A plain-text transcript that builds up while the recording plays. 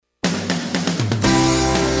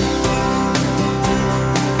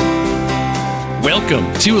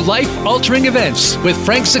Welcome to Life-Altering Events with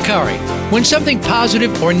Frank Zakari. When something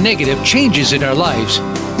positive or negative changes in our lives,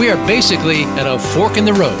 we are basically at a fork in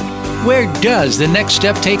the road. Where does the next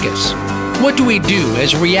step take us? What do we do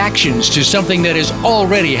as reactions to something that has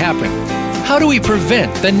already happened? How do we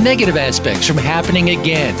prevent the negative aspects from happening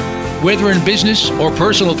again? Whether in business or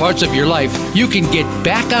personal parts of your life, you can get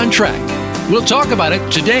back on track. We'll talk about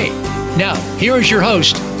it today. Now, here is your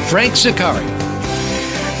host, Frank Zakari.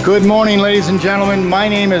 Good morning, ladies and gentlemen. My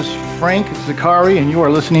name is Frank Zakari, and you are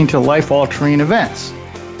listening to Life-Altering Events.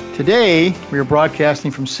 Today, we are broadcasting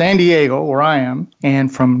from San Diego, where I am,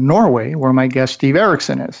 and from Norway, where my guest Steve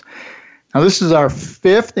Eriksen is. Now, this is our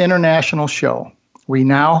 5th international show. We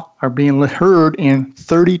now are being heard in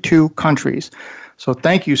 32 countries. So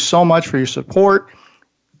thank you so much for your support,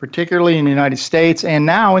 particularly in the United States and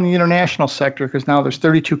now in the international sector, because now there's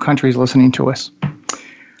 32 countries listening to us.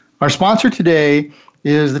 Our sponsor today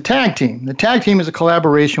is the Tag Team. The Tag Team is a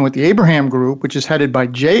collaboration with the Abraham Group, which is headed by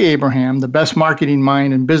Jay Abraham, the best marketing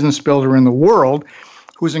mind and business builder in the world,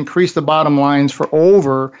 who's increased the bottom lines for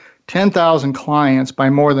over 10,000 clients by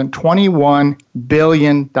more than $21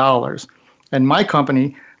 billion. And my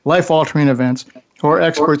company, Life-Altering Events, who are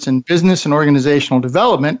experts in business and organizational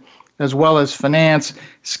development, as well as finance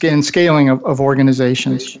and scaling of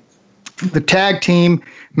organizations. The Tag Team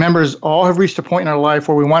members all have reached a point in our life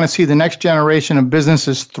where we want to see the next generation of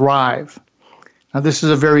businesses thrive. Now, this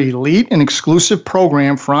is a very elite and exclusive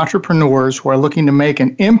program for entrepreneurs who are looking to make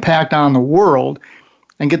an impact on the world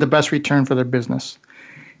and get the best return for their business.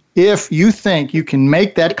 If you think you can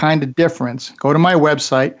make that kind of difference, go to my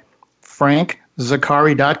website,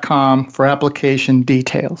 frankzakari.com, for application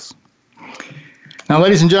details. Now,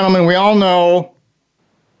 ladies and gentlemen, we all know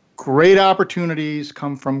great opportunities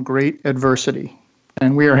come from great adversity,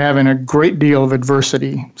 and we are having a great deal of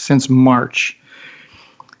adversity since March.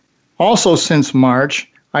 Also, since March,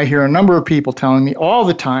 I hear a number of people telling me all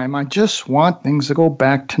the time, I just want things to go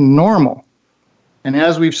back to normal. And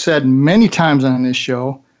as we've said many times on this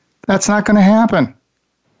show, that's not going to happen.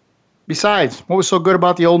 Besides, what was so good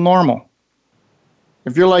about the old normal?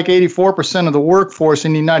 If you're like 84% of the workforce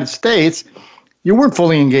in the United States, you weren't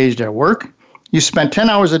fully engaged at work. You spent 10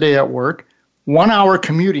 hours a day at work, 1 hour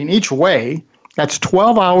commuting each way. That's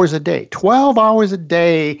 12 hours a day. 12 hours a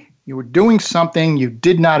day, you were doing something you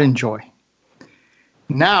did not enjoy.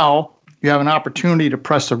 Now, you have an opportunity to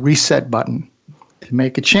press the reset button, to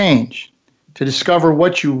make a change, to discover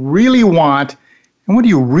what you really want and what do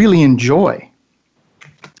you really enjoy.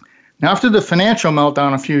 Now, after the financial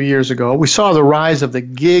meltdown a few years ago, we saw the rise of the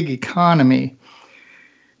gig economy.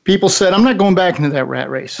 People said, I'm not going back into that rat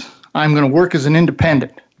race. I'm going to work as an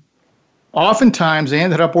independent. Oftentimes, they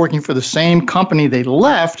ended up working for the same company they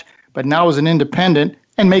left, but now as an independent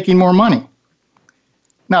and making more money.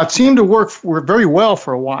 Now, it seemed to work very well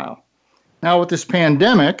for a while. Now, with this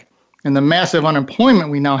pandemic and the massive unemployment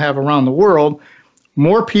we now have around the world,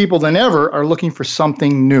 more people than ever are looking for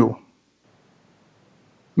something new.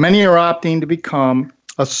 Many are opting to become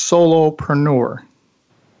a solopreneur.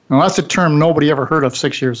 Now, that's a term nobody ever heard of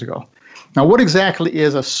 6 years ago. Now, what exactly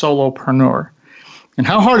is a solopreneur? And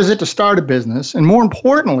how hard is it to start a business? And more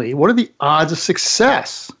importantly, what are the odds of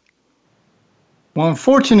success? Well,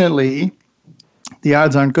 unfortunately, the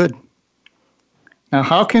odds aren't good. Now,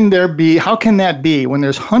 how can that be when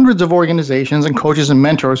there's hundreds of organizations and coaches and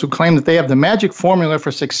mentors who claim that they have the magic formula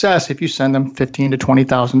for success if you send them $15,000 to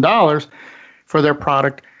 $20,000 for their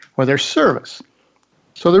product or their service?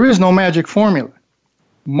 So there is no magic formula.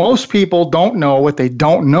 Most people don't know what they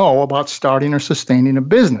don't know about starting or sustaining a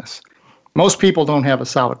business. Most people don't have a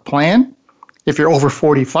solid plan. If you're over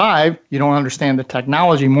 45, you don't understand the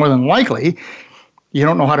technology more than likely. You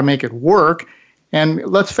don't know how to make it work. And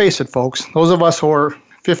let's face it, folks, those of us who are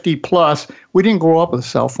 50 plus, we didn't grow up with a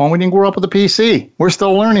cell phone. We didn't grow up with a PC. We're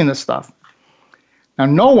still learning this stuff. Now,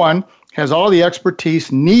 no one has all the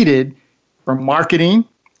expertise needed for marketing,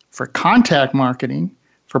 for contact marketing,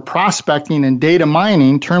 for prospecting and data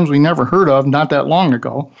mining, terms we never heard of not that long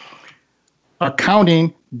ago,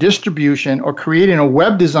 accounting, distribution, or creating a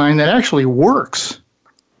web design that actually works,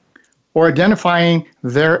 or identifying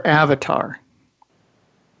their avatar.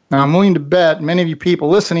 Now, I'm willing to bet many of you people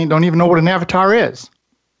listening don't even know what an avatar is.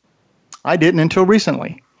 I didn't until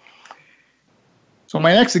recently. So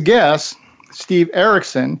my next guest, Steve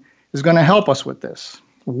Eriksen, is going to help us with this.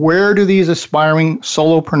 Where do these aspiring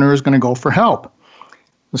solopreneurs going to go for help?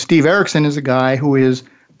 Well, Steve Eriksen is a guy who is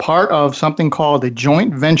part of something called the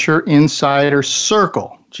Joint Venture Insider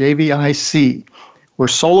Circle, JVIC, where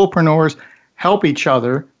solopreneurs help each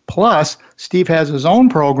other. Plus, Steve has his own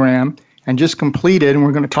program and just completed, and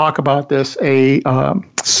we're going to talk about this, a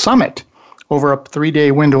summit over a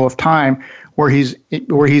 3-day window of time where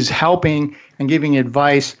he's helping and giving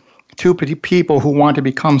advice to people who want to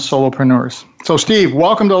become solopreneurs. So, Steve,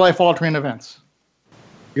 welcome to Life Altering Events.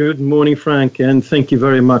 Good morning, Frank, and thank you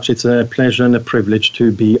very much. It's a pleasure and a privilege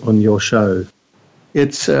to be on your show.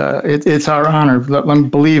 It's our honor.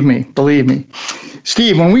 Believe me.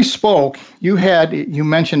 Steve, when we spoke, you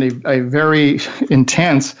mentioned a very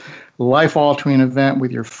intense life-altering event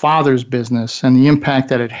with your father's business and the impact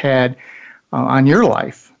that it had on your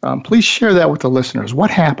life. Please share that with the listeners. What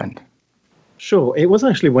happened? Sure. It was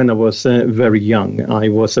actually when I was very young. I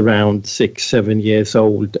was around 6-7 years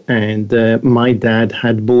old, and my dad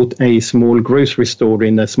had bought a small grocery store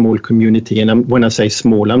in a small community. And when I say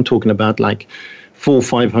small, I'm talking about like 400 or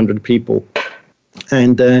 500 people.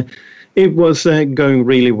 And it was going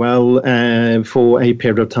really well for a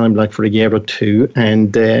period of time, like for a year or two.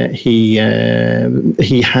 And he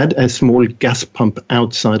had a small gas pump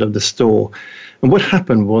outside of the store. And what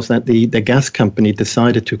happened was that the gas company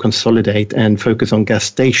decided to consolidate and focus on gas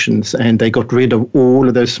stations, and they got rid of all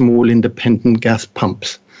of those small independent gas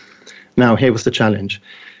pumps. Now, here was the challenge.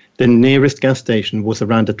 The nearest gas station was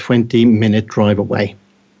around a 20-minute drive away.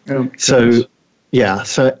 Oh, so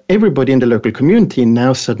everybody in the local community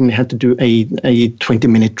now suddenly had to do a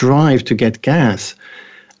 20-minute drive to get gas.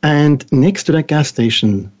 And next to that gas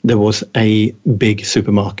station, there was a big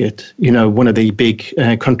supermarket, one of the big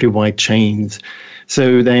countrywide chains.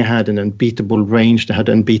 So they had an unbeatable range, they had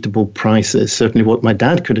unbeatable prices, certainly what my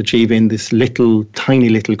dad could achieve in this tiny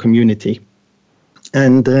little community.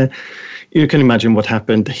 And you can imagine what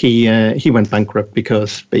happened. He went bankrupt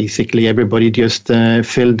because basically everybody just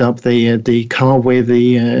filled up the car with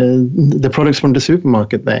the products from the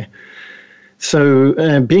supermarket there. So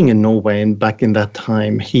being in Norway and back in that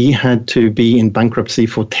time, he had to be in bankruptcy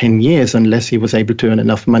for 10 years unless he was able to earn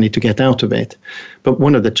enough money to get out of it. But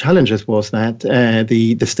one of the challenges was that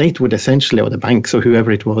the state would essentially, or the banks or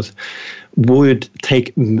whoever it was, would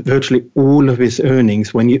take virtually all of his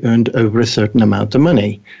earnings when you earned over a certain amount of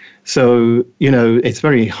money. So, it's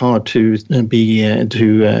very hard to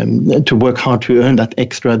work hard to earn that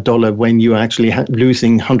extra dollar when you're actually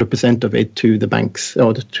losing 100% of it to the banks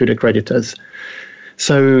or to the creditors.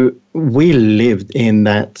 So we lived in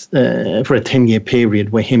that for a 10-year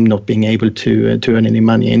period where him not being able to earn any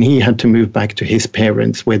money, and he had to move back to his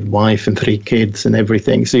parents with wife and 3 kids and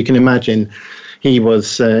everything. So you can imagine he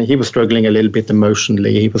was struggling a little bit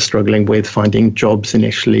emotionally. He was struggling with finding jobs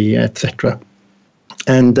initially, etc.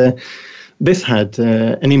 And this had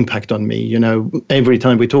an impact on me. Every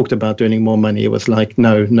time we talked about earning more money, it was like,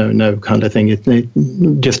 no kind of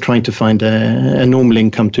thing. Just trying to find a normal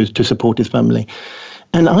income to support his family.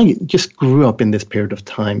 And I just grew up in this period of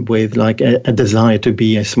time with like a desire to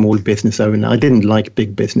be a small business owner. I didn't like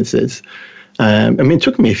big businesses. It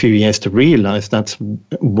took me a few years to realize that's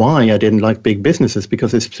why I didn't like big businesses,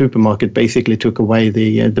 because this supermarket basically took away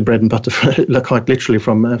the bread and butter, quite literally,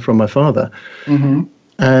 from my father. Mm-hmm.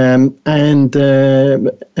 I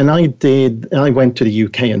went to the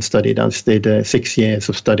UK and studied. I did 6 years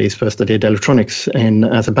of studies. First, I did electronics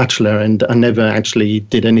as a bachelor, and I never actually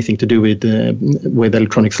did anything to do with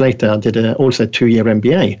electronics later. I did also a 2-year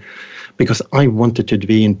MBA because I wanted to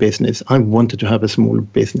be in business. I wanted to have a small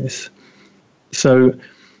business. So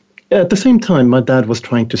at the same time, my dad was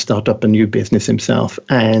trying to start up a new business himself,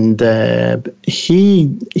 and he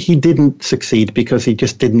didn't succeed because he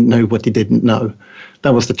just didn't know what he didn't know.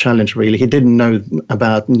 That was the challenge, really. He didn't know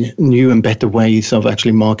about new and better ways of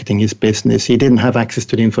actually marketing his business. He didn't have access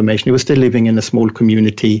to the information. He was still living in a small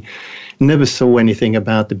community, never saw anything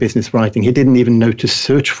about the business writing. He didn't even know to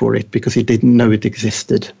search for it because he didn't know it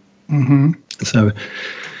existed. Mm-hmm.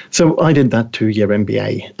 So I did that 2-year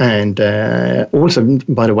MBA. And also,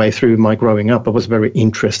 by the way, through my growing up, I was very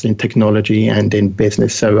interested in technology and in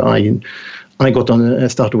business. So I got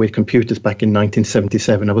started with computers back in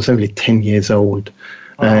 1977. I was only 10 years old.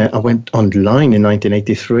 I went online in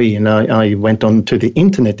 1983, and I went on to the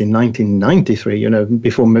internet in 1993,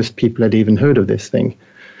 before most people had even heard of this thing.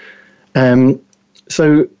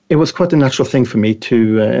 So it was quite a natural thing for me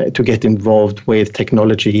to get involved with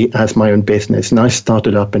technology as my own business. And I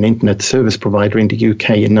started up an internet service provider in the UK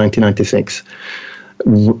in 1996.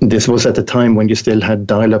 This was at a time when you still had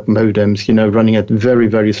dial-up modems, running at very,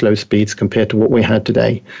 very slow speeds compared to what we had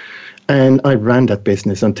today. And I ran that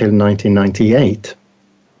business until 1998.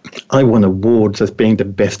 I won awards as being the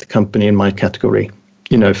best company in my category.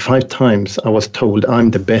 5 times I was told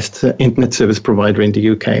I'm the best internet service provider in the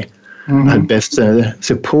UK. Mm-hmm. I had best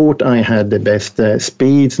support, I had the best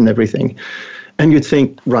speeds and everything. And you'd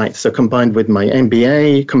think, right, so combined with my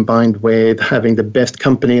MBA, combined with having the best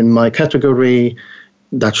company in my category,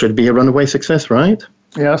 that should be a runaway success, right?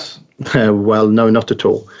 Yes. Well, no, not at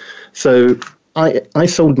all. So I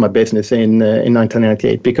sold my business in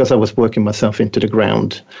 1998 because I was working myself into the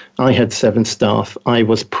ground. I had 7 staff. I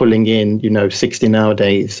was pulling in, 16-hour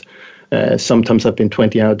days, sometimes up in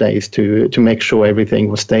 20-hour days to make sure everything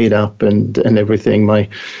was stayed up and everything. My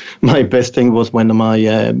best thing was when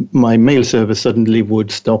my mail server suddenly would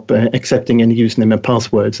stop accepting any username and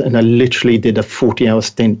passwords, and I literally did a 40-hour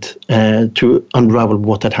stint to unravel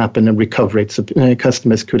what had happened and recover it, so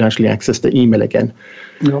customers could actually access the email again.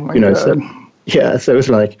 Oh my God. So it was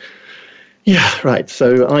like, yeah, right.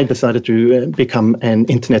 So I decided to become an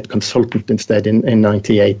internet consultant instead in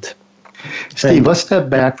 98. Steve, let's step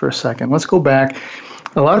back for a second. Let's go back.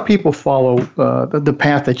 A lot of people follow the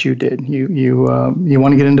path that you did. You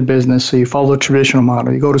want to get into business, so you follow the traditional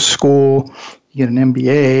model. You go to school, you get an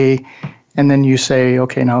MBA, and then you say,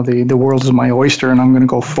 okay, now the world is my oyster, and I'm going to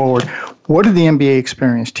go forward. What did the MBA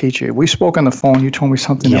experience teach you? We spoke on the phone. You told me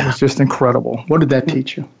something that was just incredible. What did that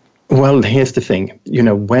teach you? Well, here's the thing.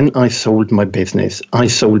 When I sold my business, I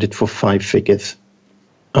sold it for 5 figures.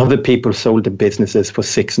 Other people sold the businesses for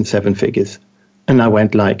 6 and 7 figures. And I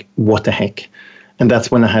went like, what the heck? And that's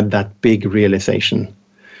when I had that big realization.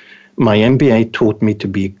 My MBA taught me to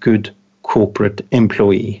be a good corporate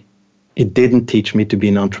employee. It didn't teach me to be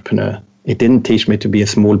an entrepreneur. It didn't teach me to be a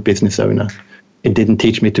small business owner. It didn't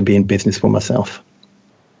teach me to be in business for myself.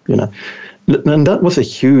 And that was a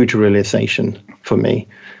huge realization for me.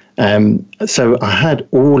 So I had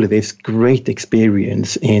all of this great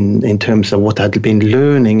experience in terms of what I'd been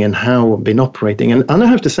learning and how I've been operating. And I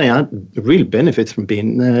have to say, I had real benefits from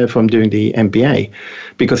doing the MBA,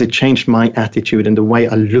 because it changed my attitude and the way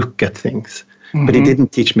I look at things. Mm-hmm. But it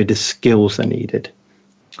didn't teach me the skills I needed.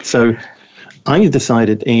 So I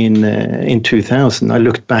decided in 2000, I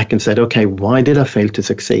looked back and said, okay, why did I fail to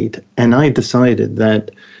succeed? And I decided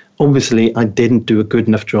that obviously, I didn't do a good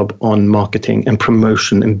enough job on marketing and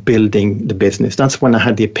promotion and building the business. That's when I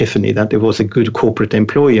had the epiphany that there was a good corporate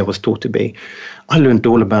employee I was taught to be. I learned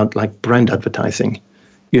all about like brand advertising.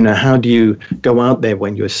 How do you go out there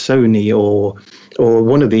when you're Sony or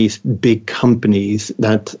one of these big companies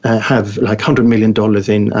that have like $100 million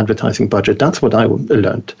in advertising budget? That's what I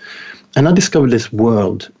learned. And I discovered this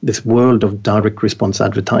world of direct response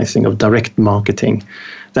advertising, of direct marketing,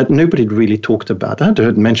 that nobody really talked about. I had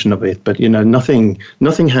heard mention of it, but nothing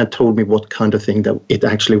had told me what kind of thing that it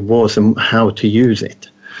actually was and how to use it.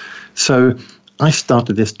 So I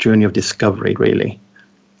started this journey of discovery, really,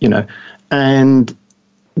 and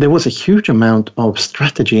there was a huge amount of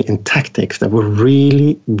strategy and tactics that were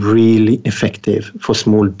really, really effective for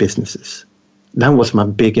small businesses. That was my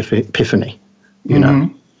big epiphany,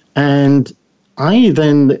 And I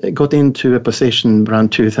then got into a position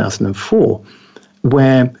around 2004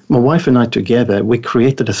 where my wife and I together, we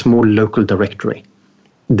created a small local directory.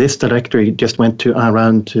 This directory just went to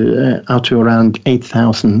around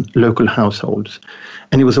 8,000 local households,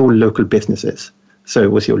 and it was all local businesses. So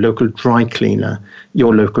it was your local dry cleaner,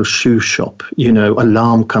 your local shoe shop,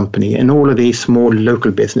 alarm company, and all of these small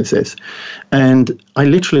local businesses. And I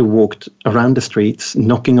literally walked around the streets,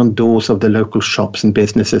 knocking on doors of the local shops and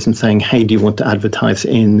businesses and saying, hey, do you want to advertise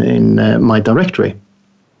in my directory?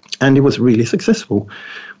 And it was really successful.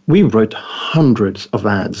 We wrote hundreds of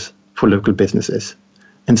ads for local businesses.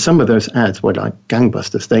 And some of those ads were like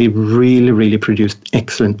gangbusters. They really, really produced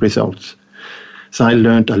excellent results. So I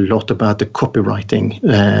learned a lot about the copywriting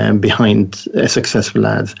behind successful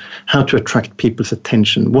ads, how to attract people's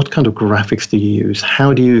attention, what kind of graphics do you use,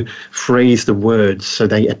 how do you phrase the words so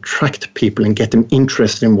they attract people and get them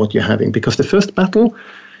interested in what you're having. Because the first battle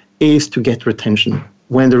is to get retention.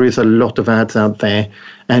 When there is a lot of ads out there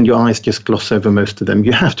and your eyes just gloss over most of them,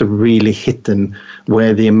 you have to really hit them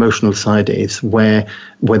where the emotional side is, where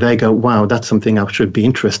they go, wow, that's something I should be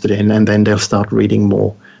interested in, and then they'll start reading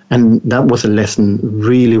more. And that was a lesson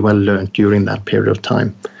really well learned during that period of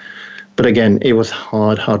time. But again, it was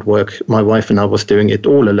hard work. My wife and I was doing it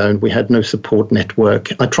all alone. We had no support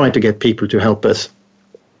network. I tried to get people to help us,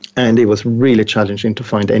 and it was really challenging to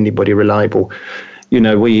find anybody reliable.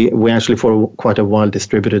 We actually for quite a while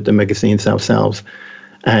distributed the magazines ourselves.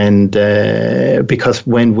 And because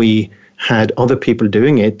when we had other people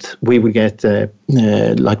doing it, we would get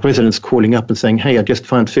like residents calling up and saying, hey, I just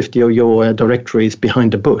found 50 of your directories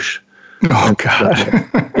behind the bush. Oh, God.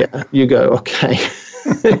 Yeah, you go, okay.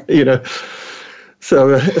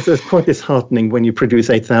 So it's quite disheartening when you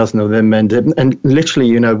produce 8,000 of them. And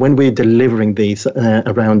literally, when we're delivering these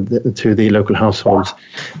around to the local households,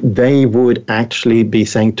 they would actually be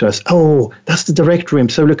saying to us, oh, that's the directory. I'm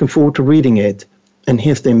so looking forward to reading it. And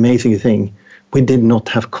here's the amazing thing. We did not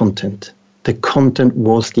have content. The content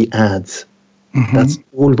was the ads. Mm-hmm. That's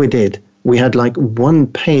all we did. We had like one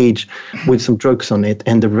page with some jokes on it,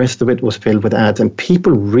 and the rest of it was filled with ads. And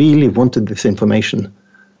people really wanted this information,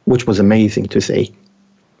 which was amazing to see.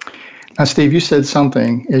 Now, Steve, you said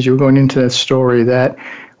something as you were going into that story that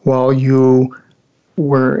while you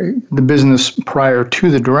were the business prior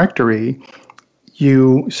to the directory,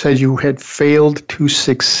 you said you had failed to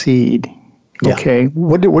succeed. Yeah. Okay.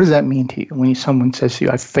 What does that mean to you when someone says to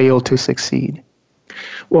you, I failed to succeed?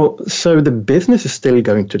 Well, so the business is still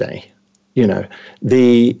going today. You know,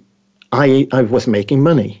 I was making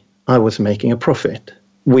money. I was making a profit.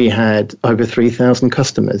 We had over 3,000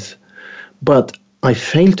 customers. But I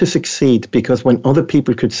failed to succeed because when other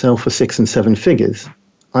people could sell for 6 and 7 figures,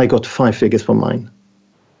 I got 5 figures for mine.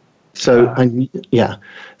 So, I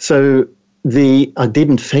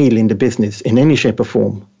didn't fail in the business in any shape or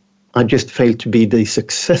form. I just failed to be the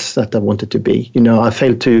success that I wanted to be. You know, I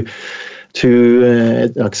failed to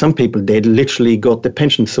like some people did, literally got the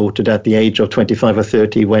pension sorted at the age of 25 or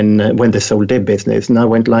 30 when they sold their business. And I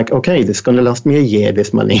went like, okay, this is going to last me a year,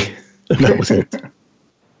 this money. And that was it.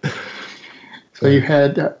 So you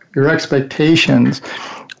had your expectations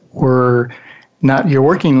were not, you're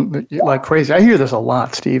working like crazy. I hear this a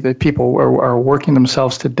lot, Steve, that people are working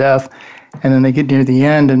themselves to death, and then they get near the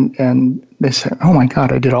end and they say, oh my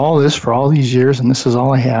God, I did all this for all these years and this is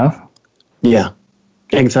all I have. Yeah.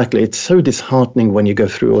 Exactly. It's so disheartening when you go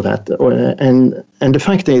through all that. And the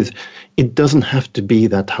fact is, it doesn't have to be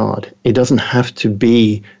that hard. It doesn't have to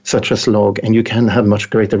be such a slog, and you can have much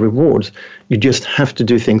greater rewards. You just have to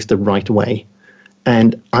do things the right way.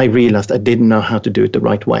 And I realized I didn't know how to do it the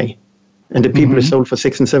right way. And the people who sold for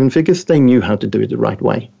 6 and 7 figures, they knew how to do it the right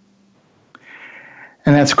way.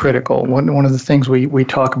 And that's critical. One of the things we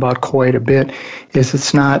talk about quite a bit is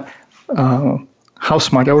it's not how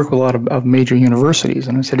smart. I work with a lot of major universities,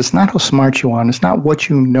 and I said it's not how smart you are. It's not what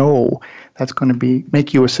you know that's going to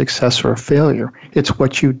make you a success or a failure. It's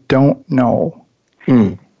what you don't know.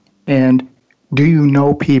 Mm. And do you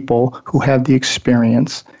know people who have the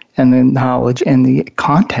experience and the knowledge and the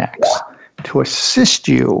contacts to assist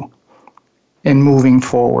you in moving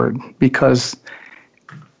forward? Because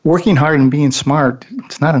working hard and being smart,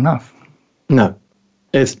 it's not enough. No,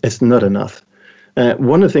 it's not enough.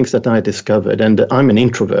 One of the things that I discovered, and I'm an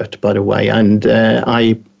introvert, by the way, and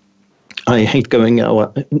I hate going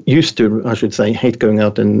out, hate going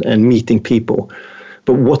out and meeting people.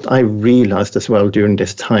 But what I realized as well during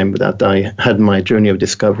this time that I had my journey of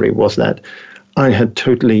discovery was that I had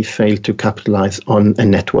totally failed to capitalize on a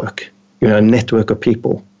network, a network of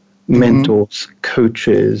people, mentors,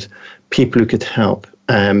 coaches, people who could help.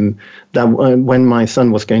 That when my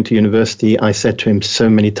son was going to university, I said to him so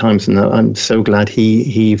many times, and I'm so glad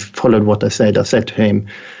he followed what I said. I said to him,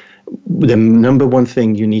 the number one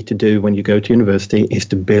thing you need to do when you go to university is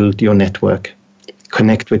to build your network,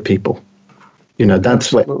 connect with people.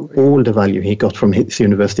 That's where all the value he got from his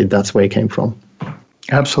university, that's where it came from.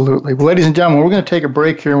 Absolutely. Well, ladies and gentlemen, we're going to take a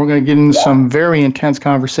break here, and we're going to get into some very intense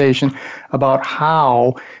conversation about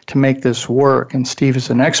how to make this work. And Steve is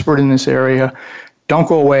an expert in this area. Don't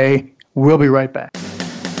go away. We'll be right back.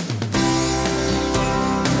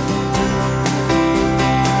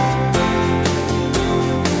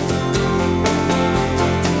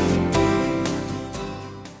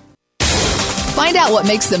 Find out what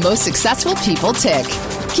makes the most successful people tick.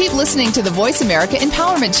 Keep listening to the Voice America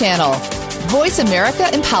Empowerment Channel.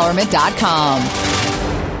 VoiceAmericaEmpowerment.com.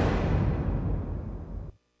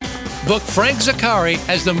 Book Frank Zaccari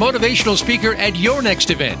as the motivational speaker at your next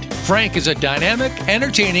event. Frank is a dynamic,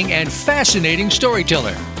 entertaining, and fascinating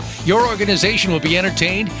storyteller. Your organization will be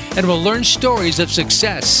entertained and will learn stories of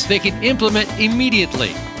success they can implement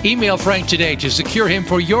immediately. Email Frank today to secure him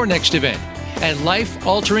for your next event at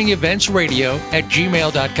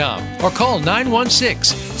lifealteringeventsradio@gmail.com or call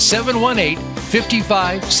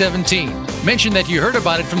 916-718-5517. Mention that you heard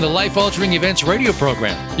about it from the Life Altering Events radio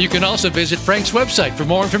program. You can also visit Frank's website for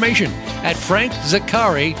more information at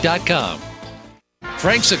frankzaccari.com.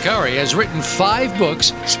 Frank Zaccari has written 5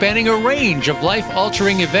 books spanning a range of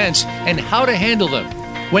life-altering events and how to handle them.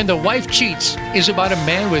 When the Wife Cheats is about a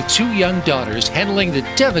man with 2 young daughters handling the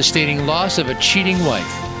devastating loss of a cheating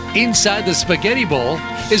wife. Inside the Spaghetti Bowl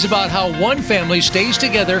is about how one family stays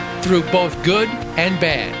together through both good and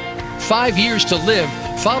bad. 5 Years to Live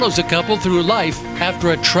follows a couple through life after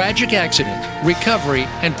a tragic accident, recovery,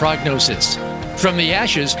 and prognosis. From the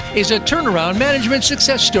Ashes is a turnaround management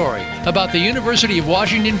success story about the University of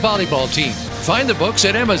Washington volleyball team. Find the books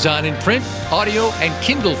at Amazon in print, audio, and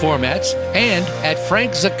Kindle formats and at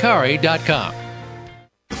frankzaccari.com.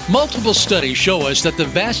 Multiple studies show us that the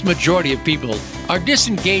vast majority of people are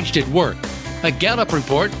disengaged at work. A Gallup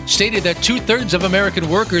report stated that 2/3 of American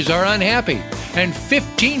workers are unhappy, and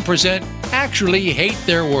 15% actually hate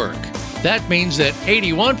their work. That means that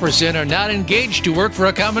 81% are not engaged to work for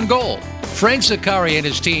a common goal. Frank Zakari and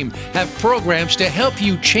his team have programs to help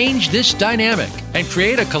you change this dynamic and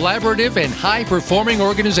create a collaborative and high-performing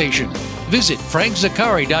organization. Visit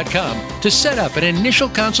frankzakari.com to set up an initial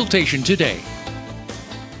consultation today.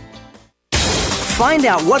 Find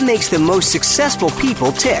out what makes the most successful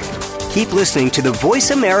people tick. Keep listening to the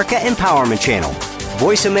Voice America Empowerment Channel.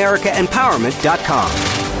 VoiceAmericaEmpowerment.com.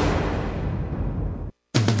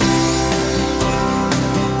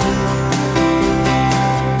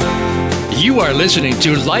 You are listening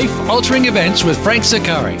to Life Altering Events with Frank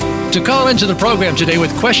Zakari. To call into the program today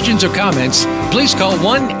with questions or comments, please call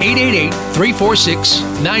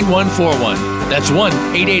 1-888-346-9141. That's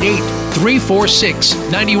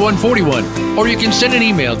 1-888-346-9141. Or you can send an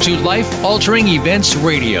email to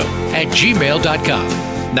lifealteringeventsradio@gmail.com.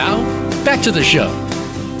 Now, back to the show.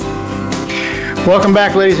 Welcome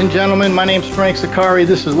back, ladies and gentlemen. My name's Frank Zakari.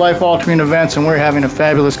 This is Life Altering Events, and we're having a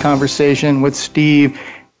fabulous conversation with Steve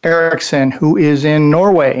Eriksen, who is in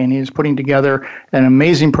Norway, and he is putting together an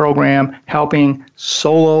amazing program helping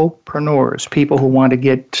solopreneurs, people who want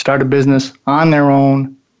to start a business on their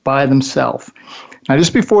own by themselves. Now,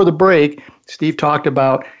 just before the break, Steve talked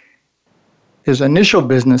about his initial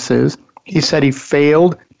businesses. He said he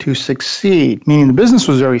failed to succeed, meaning the business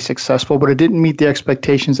was very successful, but it didn't meet the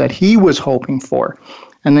expectations that he was hoping for.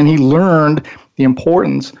 And then he learned the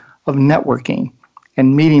importance of networking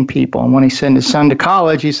and meeting people. And when he sent his son to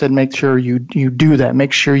college, he said, make sure you do that.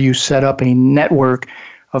 Make sure you set up a network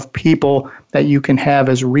of people that you can have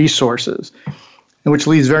as resources, and which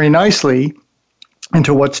leads very nicely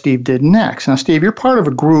into what Steve did next. Now, Steve, you're part of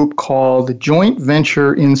a group called the Joint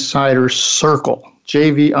Venture Insider Circle,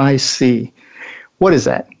 JVIC. What is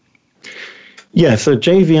that? Yeah, so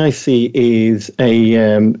JVIC is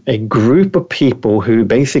a group of people who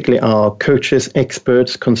basically are coaches,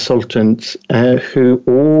 experts, consultants, who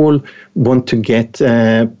all want to get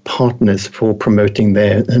partners for promoting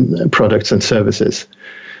their products and services.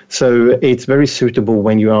 So it's very suitable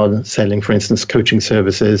when you are selling, for instance, coaching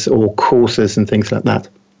services or courses and things like that.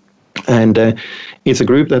 And it's a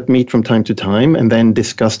group that meet from time to time and then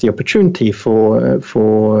discuss the opportunity for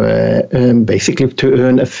basically to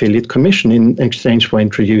earn affiliate commission in exchange for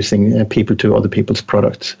introducing people to other people's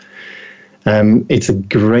products. It's a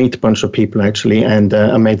great bunch of people, actually, and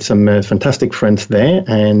I made some fantastic friends there,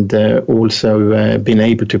 and also been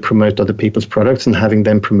able to promote other people's products, and having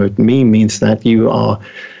them promote me means that you are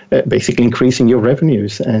basically increasing your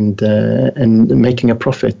revenues and making a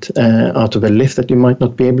profit out of a list that you might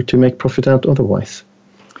not be able to make profit out otherwise.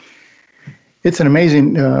 It's an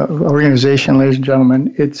amazing organization, ladies and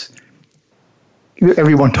gentlemen.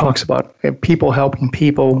 Everyone talks about people helping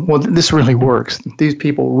people. Well, this really works. These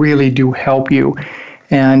people really do help you.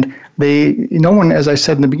 And no one, as I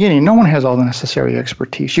said in the beginning, no one has all the necessary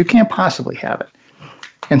expertise. You can't possibly have it.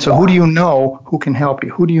 And so who do you know who can help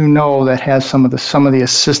you? Who do you know that has some of the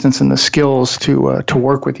assistance and the skills to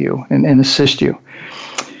work with you and assist you?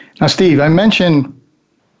 Now, Steve, I mentioned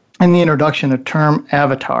in the introduction the term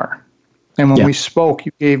avatar. And when we spoke,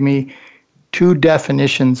 you gave me two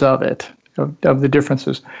definitions of it, of the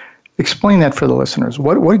differences. Explain that for the listeners.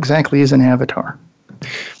 What exactly is an avatar?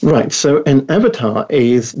 Right. So an avatar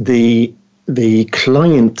is the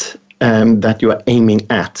client that you are aiming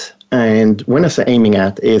at. And when I say aiming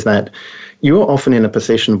at, is that you're often in a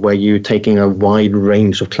position where you're taking a wide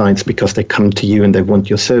range of clients because they come to you and they want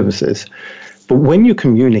your services. But when you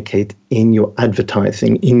communicate in your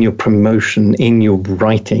advertising, in your promotion, in your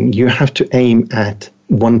writing, you have to aim at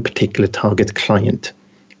one particular target client.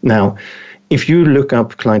 Now, if you look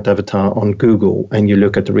up client avatar on Google and you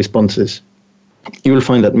look at the responses, you will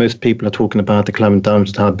find that most people are talking about the client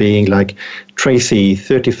avatar being like Tracy,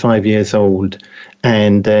 35 years old,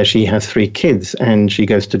 and she has 3 kids, and she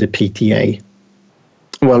goes to the PTA.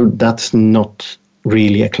 Well, that's not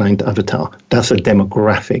really a client avatar. That's a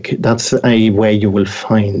demographic. That's where you will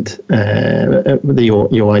find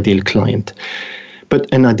your ideal client.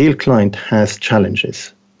 But an ideal client has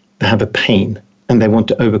challenges. They have a pain, and they want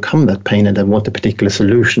to overcome that pain, and they want a particular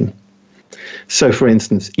solution. So, for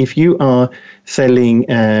instance, if you are selling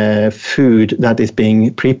food that is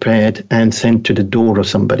being prepared and sent to the door of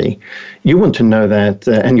somebody, you want to know that,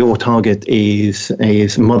 and your target is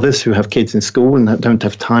mothers who have kids in school and that don't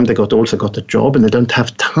have time. They also got a job and they don't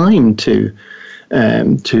have time to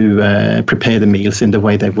prepare the meals in the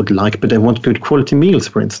way they would like, but they want good quality meals,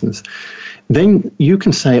 for instance. Then you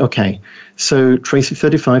can say, okay, so Tracy,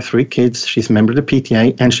 35, 3 kids, she's a member of the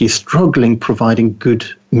PTA, and she's struggling providing good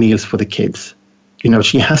meals for the kids.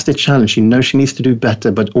 She has the challenge. She knows she needs to do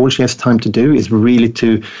better, but all she has time to do is really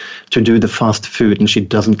to do the fast food, and she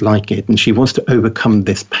doesn't like it, and she wants to overcome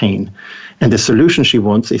this pain. And the solution she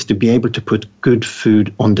wants is to be able to put good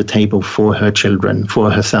food on the table for her children,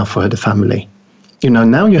 for herself, for the family.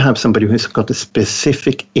 Now you have somebody who's got a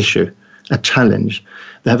specific issue, a challenge.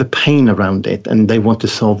 They have a pain around it, and they want to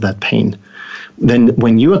solve that pain. Then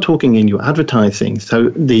when you are talking in your advertising,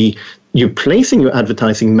 so you're placing your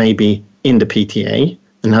advertising maybe in the PTA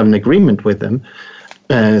and have an agreement with them,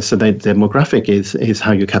 so the demographic is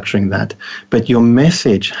how you're capturing that. But your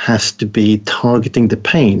message has to be targeting the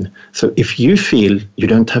pain. So if you feel you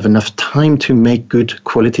don't have enough time to make good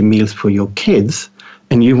quality meals for your kids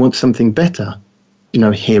and you want something better,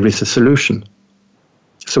 here is a solution.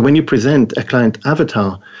 So when you present a client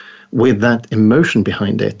avatar with that emotion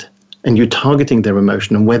behind it, and you're targeting their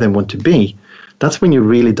emotion and where they want to be, that's when you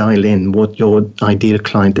really dial in what your ideal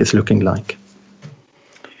client is looking like.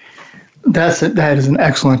 That is an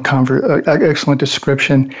excellent excellent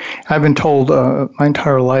description. I've been told my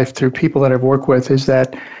entire life through people that I've worked with is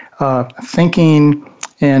that thinking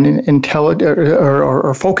and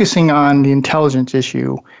or focusing on the intelligence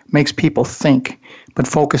issue makes people think, but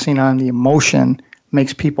focusing on the emotion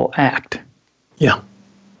makes people act. Yeah.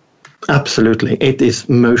 Absolutely. It is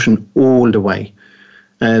motion all the way.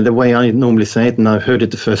 The way I normally say it, and I heard it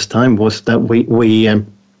the first time, was that we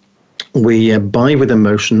buy with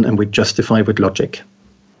emotion and we justify with logic.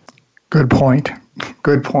 Good point.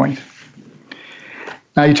 Good point.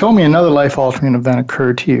 Now, you told me another life-altering event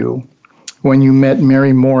occurred to you when you met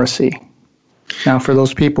Mary Morrissey. Now, for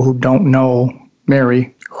those people who don't know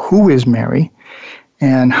Mary, who is Mary,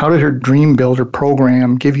 and how did her Dream Builder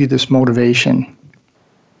program give you this motivation?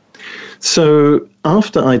 So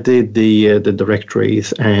after I did the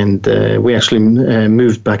directories, and we actually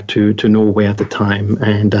moved back to Norway at the time,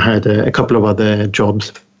 and I had a couple of other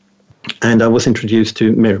jobs, and I was introduced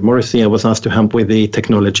to Mary Morrissey. I was asked to help with the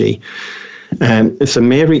technology. So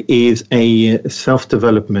Mary is a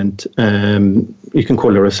self-development, you can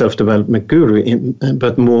call her a self-development guru,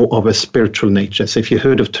 but more of a spiritual nature. So if you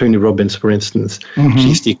heard of Tony Robbins, for instance,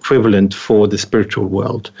 she's the equivalent for the spiritual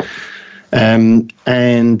world.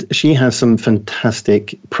 And she has some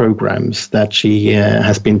fantastic programs that she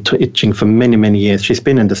has been teaching for many, many years. She's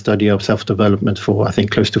been in the study of self-development for, I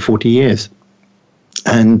think, close to 40 years.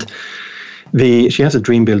 And she has a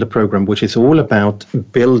Dream Builder program, which is all about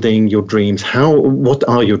building your dreams. What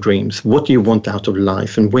are your dreams? What do you want out of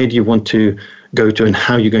life? And where do you want to go to, and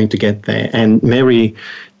how you're going to get there? And Mary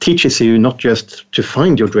teaches you not just to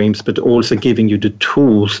find your dreams, but also giving you the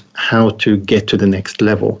tools how to get to the next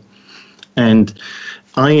level. And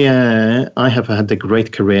I have had a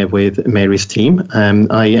great career with Mary's team.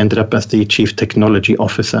 I ended up as the Chief Technology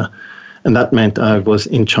Officer, and that meant I was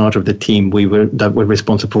in charge of the team that were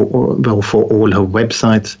responsible for all her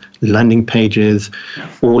websites, landing pages,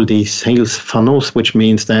 all the sales funnels, which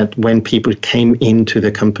means that when people came into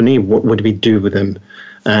the company, what would we do with them?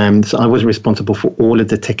 So I was responsible for all of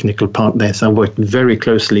the technical part there. So I worked very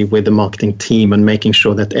closely with the marketing team and making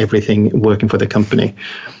sure that everything working for the company.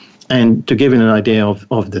 And to give you an idea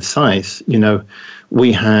of the size,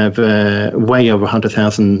 we have way over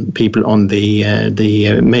 100,000 people on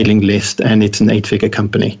the mailing list, and it's an 8-figure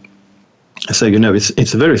company. So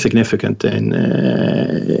it's very significant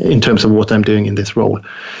in terms of what I'm doing in this role.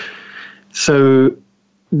 So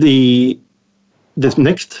the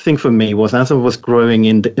next thing for me was, as I was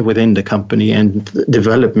growing within the company and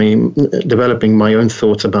developing my own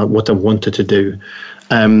thoughts about what I wanted to do.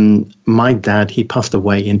 My dad, he passed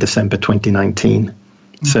away in December 2019.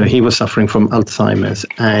 So he was suffering from Alzheimer's,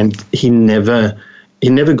 and he never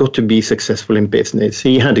got to be successful in business.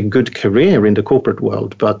 He had a good career in the corporate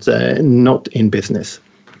world, but not in business.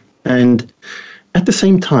 And at the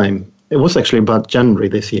same time, it was actually about January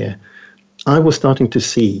this year, I was starting to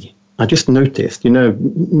see, I just noticed,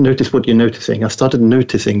 notice what you're noticing. I started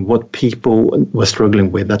noticing what people were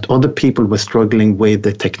struggling with, that other people were struggling with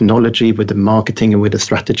the technology, with the marketing, and with the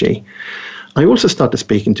strategy. I also started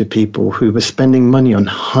speaking to people who were spending money on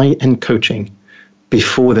high-end coaching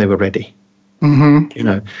before they were ready.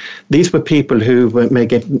 These were people who were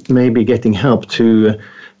maybe getting help to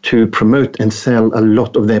promote and sell a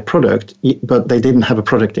lot of their product, but they didn't have a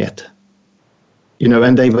product yet.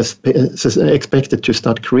 And they were expected to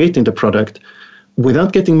start creating the product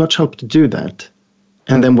without getting much help to do that.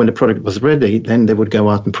 And then when the product was ready, then they would go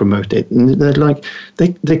out and promote it. And they're like,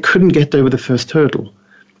 they couldn't get over the first hurdle.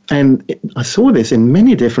 And I saw this in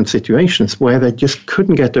many different situations where they just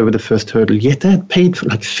couldn't get over the first hurdle, yet they had paid for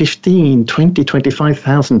like $15,000, $20,000,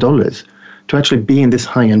 $25,000 to actually be in this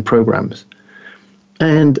high-end programs.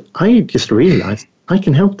 And I just realized I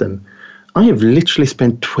can help them. I have literally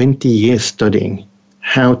spent 20 years studying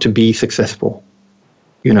how to be successful.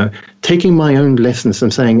 You know, taking my own lessons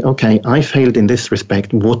and saying, okay, I failed in this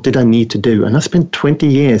respect. What did I need to do? And I spent 20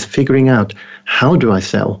 years figuring out, how do I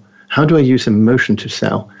sell? How do I use emotion to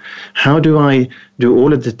sell? How do I do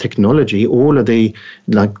all of the technology, all of the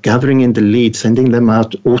like gathering in the leads, sending them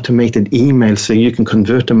out automated emails so you can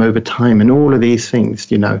convert them over time, and all of these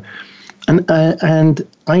things, you know. And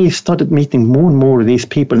I started meeting more and more of these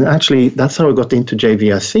people. And actually, that's how I got into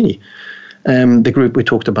JVIC, the group we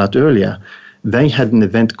talked about earlier. They had an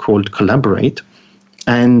event called Collaborate.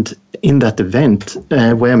 And in that event,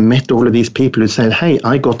 where I met all of these people who said, hey,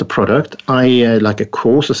 I got the product, I like a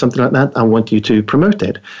course or something like that, I want you to promote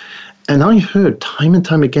it. And I heard time and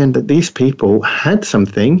time again that these people had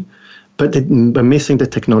something, but they were missing the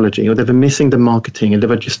technology, or they were missing the marketing, and they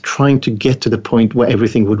were just trying to get to the point where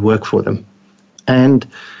everything would work for them. And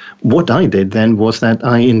what I did then was that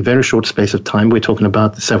in very short space of time, we're talking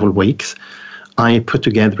about several weeks, I put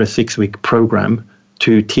together a 6-week program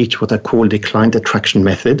to teach what I call the client attraction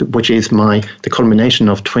method, which is the culmination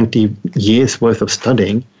of 20 years worth of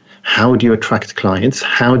studying. How do you attract clients?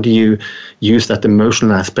 How do you use that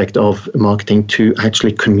emotional aspect of marketing to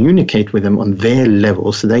actually communicate with them on their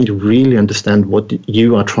level so they really understand what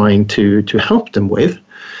you are trying to help them with?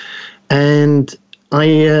 And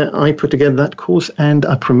I put together that course and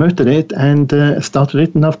I promoted it and started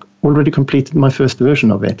it, and I've already completed my first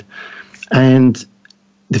version of it. And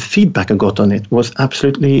the feedback I got on it was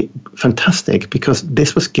absolutely fantastic, because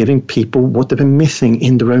this was giving people what they were missing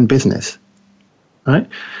in their own business, right?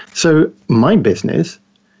 So my business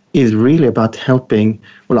is really about helping,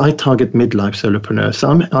 I target midlife solopreneurs.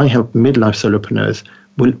 So I help midlife solopreneurs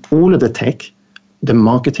with all of the tech, the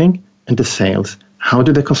marketing, and the sales. How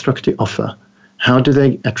do they construct the offer? How do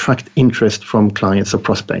they attract interest from clients or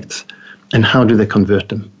prospects? And how do they convert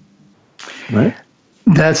them, right?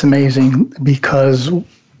 That's amazing, because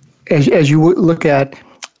as you look at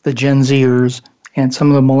the Gen Zers and some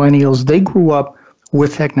of the millennials, they grew up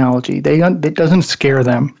with technology. It doesn't scare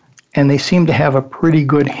them, and they seem to have a pretty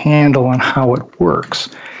good handle on how it works.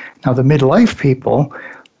 Now, the midlife people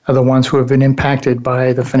are the ones who have been impacted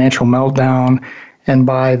by the financial meltdown and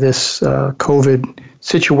by this COVID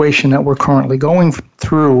situation that we're currently going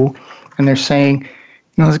through, and they're saying,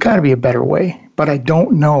 there's got to be a better way, but I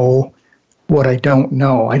don't know what I don't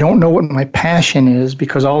know. I don't know what my passion is,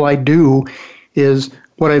 because all I do is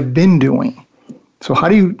what I've been doing. So how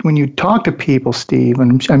do you, when you talk to people, Steve,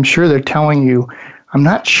 and I'm sure they're telling you, I'm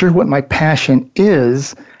not sure what my passion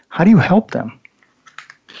is, how do you help them?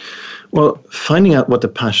 Well, finding out what the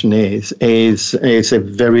passion is a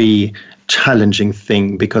very challenging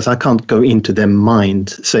thing, because I can't go into their mind.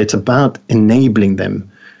 So it's about enabling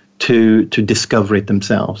them to discover it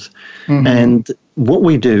themselves. Mm-hmm. And what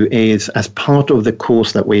we do is, as part of the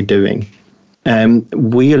course that we're doing,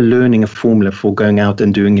 we are learning a formula for going out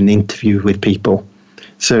and doing an interview with people.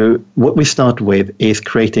 So what we start with is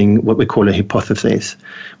creating what we call a hypothesis,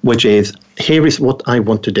 which is, here is what I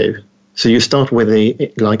want to do. So you start with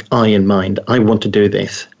I in mind. I want to do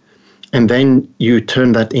this. And then you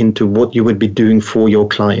turn that into what you would be doing for your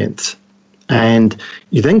clients. And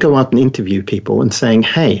you then go out and interview people and saying,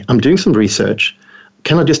 hey, I'm doing some research.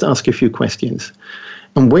 Can I just ask you a few questions?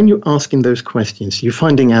 And when you're asking those questions, you're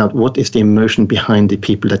finding out what is the emotion behind the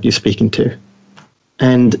people that you're speaking to.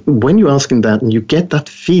 And when you're asking that and you get that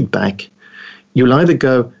feedback, you'll either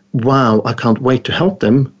go, wow, I can't wait to help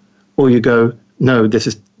them, or you go, no, this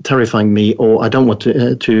is terrifying me, or I don't want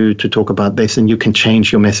to talk about this, and you can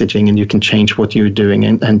change your messaging and you can change what you're doing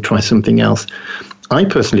and try something else. I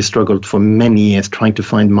personally struggled for many years trying to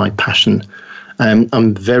find my passion. I'm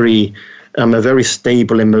a very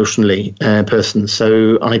stable emotionally person,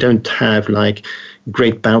 so I don't have like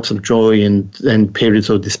great bouts of joy and periods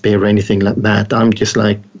of despair or anything like that. I'm just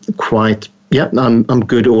like I'm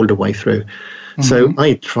good all the way through. Mm-hmm. So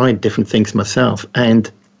I tried different things myself, and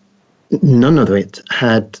none of it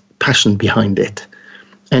had passion behind it.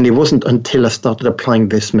 And it wasn't until I started applying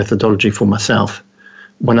this methodology for myself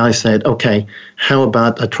when I said, okay, how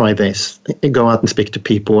about I try this? I go out and speak to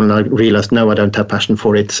people, and I realized, no, I don't have passion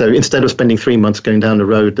for it. So instead of spending 3 months going down the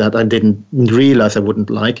road that I didn't realize I wouldn't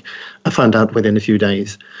like, I found out within a few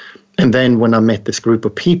days. And then when I met this group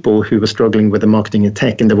of people who were struggling with the marketing and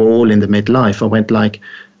tech, and they were all in the midlife, I went like,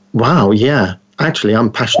 wow, yeah, actually,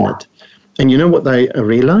 I'm passionate. And you know what I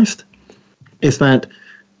realized? Is that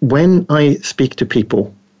when I speak to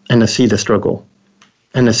people and I see the struggle,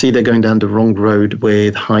 and I see they're going down the wrong road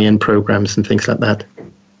with high-end programs and things like that,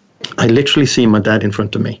 I literally see my dad in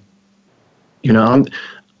front of me. You know,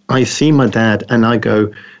 I see my dad and I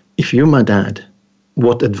go, if you're my dad,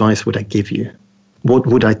 what advice would I give you? What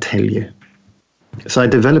would I tell you? So I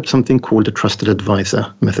developed something called the Trusted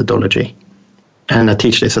Advisor methodology. And I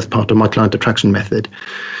teach this as part of my client attraction method.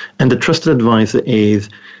 And the Trusted Advisor is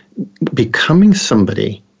becoming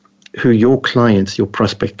somebody who your clients, your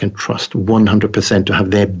prospect can trust 100% to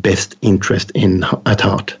have their best interest at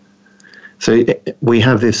heart. So we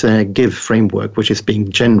have this GIVE framework, which is being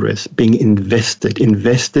generous, being invested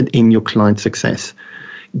in your client's success,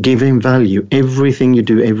 giving value. Everything you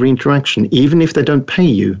do, every interaction, even if they don't pay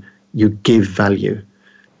you, you give value.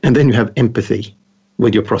 And then you have empathy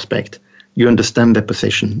with your prospect. You understand their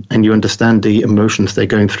position and you understand the emotions they're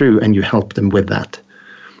going through and you help them with that.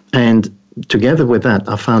 And together with that,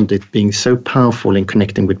 I found it being so powerful in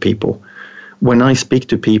connecting with people. When I speak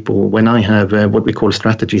to people, when I have what we call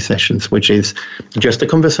strategy sessions, which is just a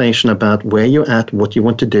conversation about where you're at, what you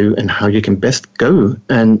want to do, and how you can best go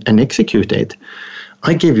and execute it,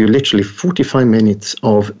 I give you literally 45 minutes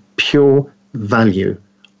of pure value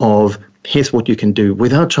of here's what you can do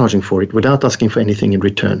without charging for it, without asking for anything in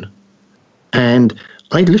return. And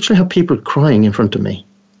I literally have people crying in front of me.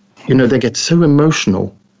 You know, they get so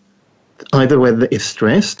emotional, either whether it's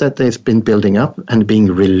stress that has been building up and being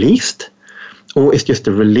released, or it's just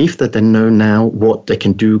a relief that they know now what they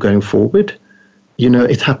can do going forward. You know,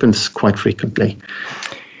 it happens quite frequently.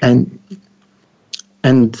 And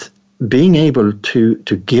being able to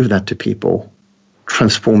give that to people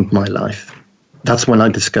transformed my life. That's when I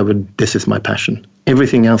discovered this is my passion.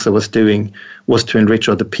 Everything else I was doing was to enrich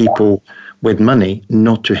other people with money,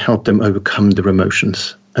 not to help them overcome their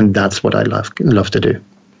emotions. And that's what I love to do.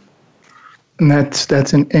 And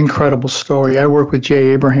that's an incredible story. I work with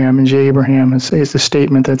Jay Abraham, and Jay Abraham is a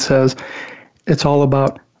statement that says it's all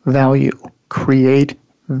about value. Create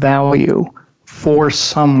value for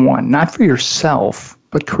someone, not for yourself,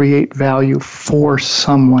 but create value for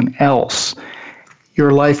someone else.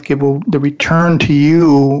 Your life the return to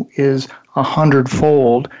you is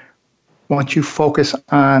 100-fold once you focus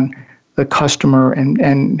on the customer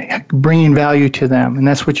and bringing value to them. And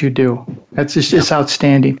that's what you do. That's just it's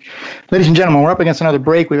outstanding. Ladies and gentlemen, we're up against another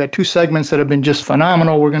break. We've had 2 segments that have been just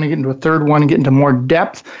phenomenal. We're going to get into a third one and get into more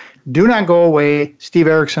depth. Do not go away. Steve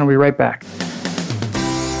Eriksen will be right back.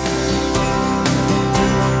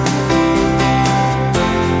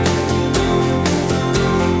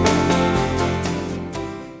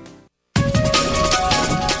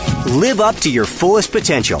 Live up to your fullest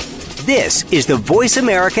potential. This is the Voice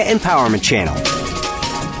America Empowerment Channel.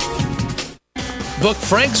 Book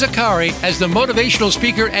Frank Zaccari as the motivational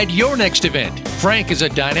speaker at your next event. Frank is a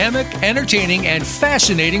dynamic, entertaining, and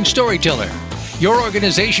fascinating storyteller. Your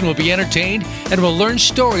organization will be entertained and will learn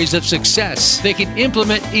stories of success they can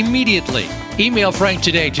implement immediately. Email Frank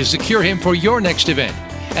today to secure him for your next event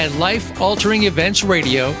at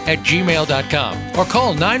lifealteringeventsradio@gmail.com or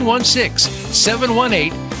call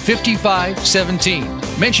 916-718-5517.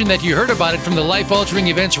 Mention that you heard about it from the Life Altering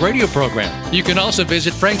Events radio program. You can also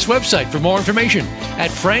visit Frank's website for more information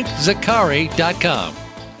at frankzaccari.com.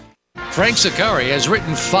 Frank Zaccari has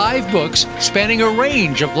written 5 books spanning a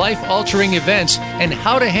range of life-altering events and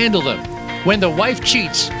how to handle them. When the Wife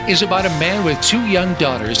Cheats is about a man with 2 young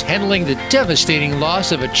daughters handling the devastating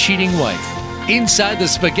loss of a cheating wife. Inside the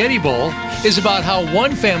Spaghetti Bowl is about how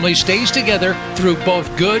one family stays together through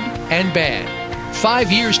both good and bad.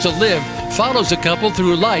 5 Years to Live follows a couple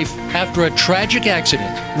through life after a tragic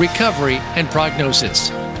accident, recovery, and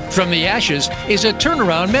prognosis. From the Ashes is a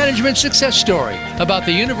turnaround management success story about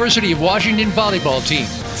the University of Washington volleyball team.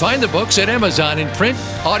 Find the books at Amazon in print,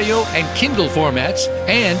 audio, and Kindle formats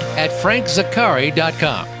and at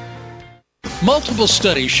frankzaccari.com. Multiple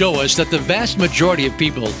studies show us that the vast majority of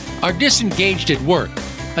people are disengaged at work.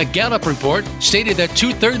 A Gallup report stated that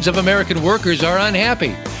 2/3 of American workers are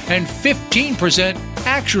unhappy and 15%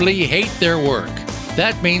 actually hate their work.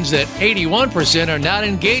 That means that 81% are not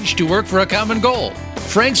engaged to work for a common goal.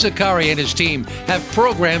 Frank Zaccari and his team have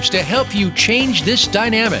programs to help you change this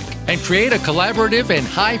dynamic and create a collaborative and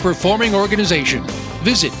high-performing organization.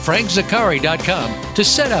 Visit frankzaccari.com to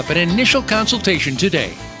set up an initial consultation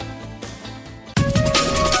today.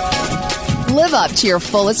 Live up to your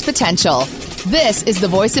fullest potential. This is the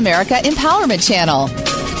Voice America Empowerment Channel.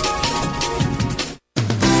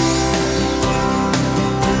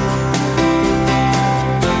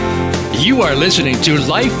 You are listening to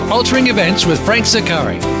Life Altering Events with Frank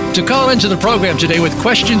Zaccari. To call into the program today with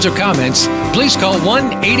questions or comments, please call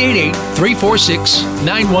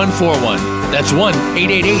 1-888-346-9141. That's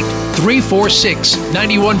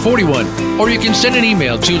 1-888-346-9141. Or you can send an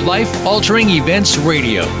email to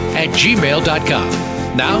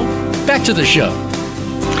lifealteringeventsradio@gmail.com. Now, back to the show.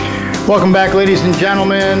 Welcome back, ladies and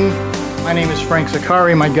gentlemen. My name is Frank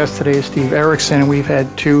Zakari. My guest today is Steve Eriksen. We've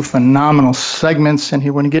had 2 phenomenal segments, and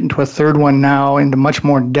we're going to get into a third one now into much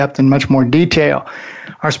more depth and much more detail.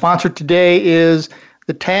 Our sponsor today is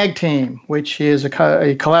the Tag Team, which is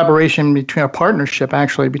a collaboration between a partnership,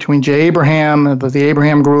 actually, between Jay Abraham of the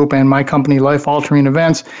Abraham Group and my company, Life Altering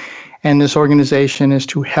Events. And this organization is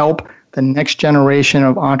to help the next generation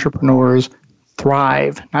of entrepreneurs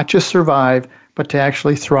thrive, not just survive, but to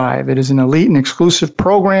actually thrive. It is an elite and exclusive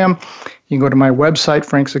program. You can go to my website,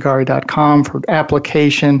 frankzakari.com, for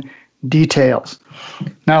application details.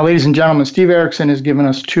 Now, ladies and gentlemen, Steve Eriksen has given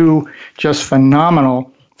us 2 just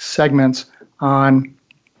phenomenal segments on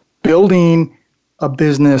building a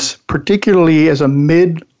business, particularly as a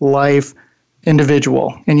midlife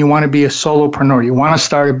individual, and you want to be a solopreneur. You want to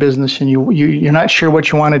start a business, and you're not sure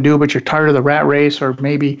what you want to do, but you're tired of the rat race, or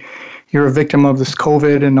maybe you're a victim of this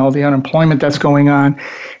COVID and all the unemployment that's going on,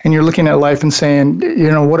 and you're looking at life and saying,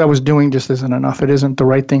 what I was doing just isn't enough. It isn't the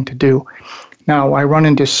right thing to do. Now, I run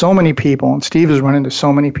into so many people, and Steve has run into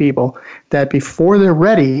so many people, that before they're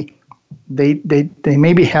ready, they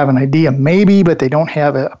maybe have an idea, but they don't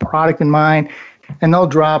have a product in mind, and they'll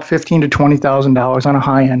drop $15,000 to $20,000 on a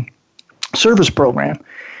high-end service program.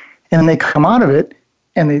 And they come out of it,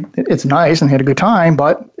 and it's nice, and they had a good time,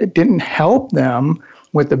 but it didn't help them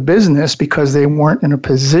with the business because they weren't in a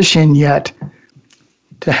position yet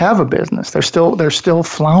to have a business. They're still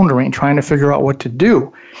floundering, trying to figure out what to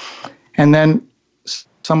do. And then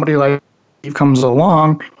somebody like Steve comes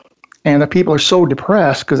along, and the people are so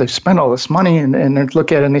depressed because they've spent all this money, and they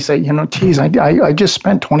look at it and they say, geez, I just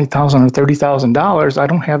spent $20,000 or $30,000. I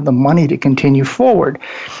don't have the money to continue forward.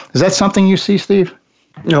 Is that something you see, Steve?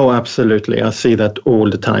 No, absolutely. I see that all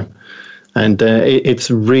the time. And it's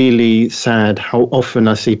really sad how often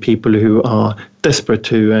I see people who are desperate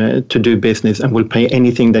to do business and will pay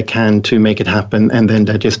anything they can to make it happen, and then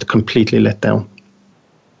they're just completely let down.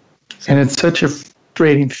 And it's such a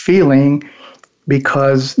frustrating feeling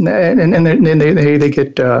because they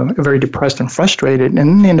get very depressed and frustrated, and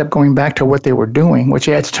then they end up going back to what they were doing, which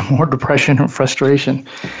adds to more depression and frustration.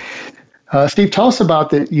 Steve, tell us about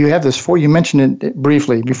that. You have this you mentioned it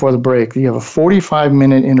briefly before the break. You have a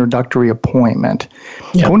 45-minute introductory appointment.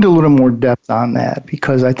 Yeah. Go into a little more depth on that,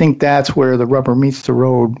 because I think that's where the rubber meets the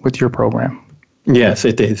road with your program. Yes,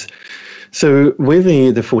 it is. So with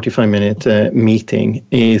the 45-minute meeting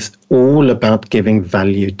is all about giving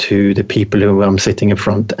value to the people who I'm sitting in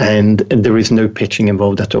front, and there is no pitching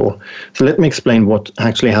involved at all. So let me explain what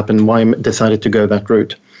actually happened, why I decided to go that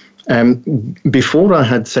route. Before I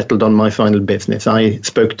had settled on my final business, I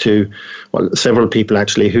spoke to several people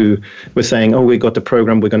actually who were saying, we got the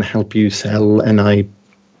program, we're going to help you sell, and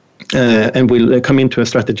we'll come into a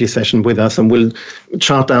strategy session with us, and we'll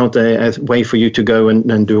chart out a way for you to go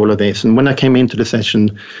and do all of this. And when I came into the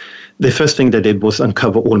session, the first thing they did was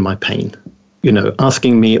uncover all my pain,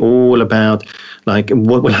 asking me all about,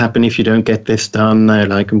 what will happen if you don't get this done?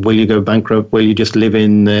 Will you go bankrupt? Will you just live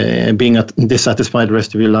in being dissatisfied the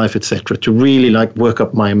rest of your life, etc.? To really work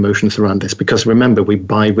up my emotions around this, because remember, we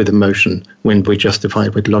buy with emotion when we justify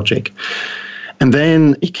with logic. And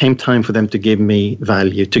then it came time for them to give me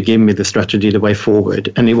value, to give me the strategy, the way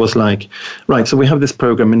forward. And it was right, so we have this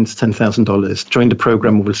program and it's $10,000. Join the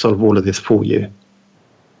program, we'll solve all of this for you.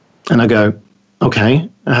 And I go, okay,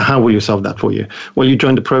 how will you solve that for you? Well, you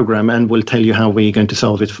join the program and we'll tell you how we're going to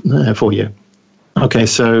solve it for you. Okay,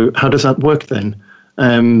 so how does that work then?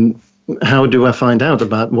 How do I find out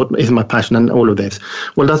about what is my passion and all of this?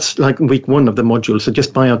 Well, that's week 1 of the module. So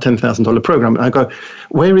just buy our $10,000 program. And I go,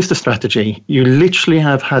 where is the strategy? You literally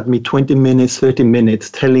have had me 20 minutes, 30 minutes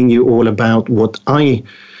telling you all about what I'm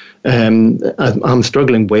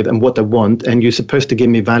struggling with and what I want. And you're supposed to give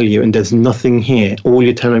me value. And there's nothing here. All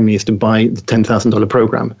you're telling me is to buy the $10,000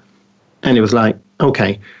 program. And it was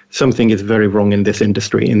okay, something is very wrong in this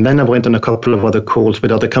industry. And then I went on a couple of other calls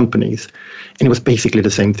with other companies. And it was basically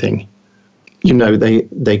the same thing.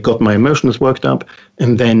 They got my emotions worked up,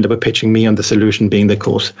 and then they were pitching me on the solution being the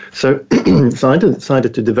cause. So I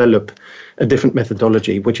decided to develop a different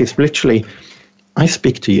methodology, which is literally, I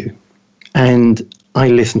speak to you, and I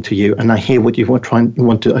listen to you, and I hear what you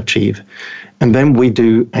want to achieve. And then we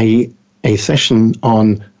do a session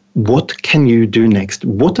on what can you do next?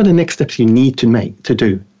 What are the next steps you need to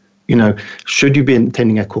do? Should you be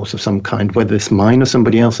attending a course of some kind, whether it's mine or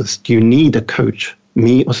somebody else's? Do you need a coach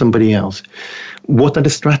me or somebody else? What are the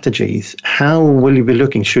strategies? How will you be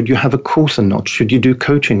looking? Should you have a course or not? Should you do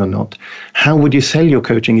coaching or not? How would you sell your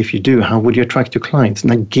coaching if you do? How would you attract your clients?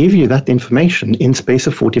 And I give you that information in space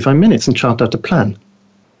of 45 minutes and chart out a plan.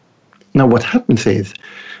 Now, what happens is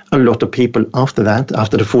a lot of people after that,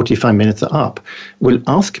 after the 45 minutes are up, will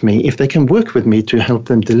ask me if they can work with me to help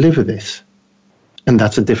them deliver this. And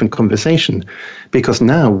that's a different conversation, because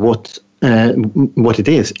now what it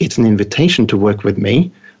is, it's an invitation to work with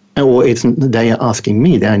me, or they are asking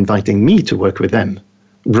me, they're inviting me to work with them,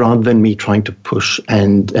 rather than me trying to push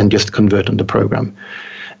and just convert on the program.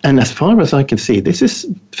 And as far as I can see, this is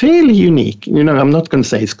fairly unique. I'm not going to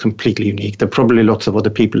say it's completely unique. There are probably lots of other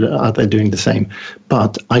people out there doing the same,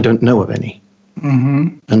 but I don't know of any.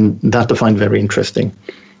 Mm-hmm. And that I find very interesting.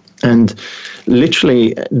 And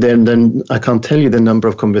literally, then I can't tell you the number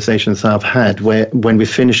of conversations I've had where when we're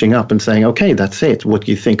finishing up and saying, okay, that's it. What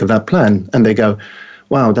do you think of that plan? And they go,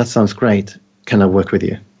 wow, that sounds great. Can I work with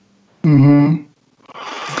you? Mm-hmm.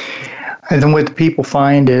 And then what people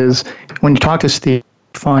find is, when you talk to Steve,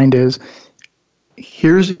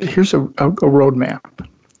 here's a roadmap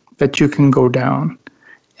that you can go down.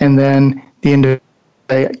 And then the individual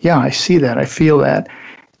say, yeah, I see that. I feel that.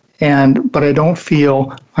 But I don't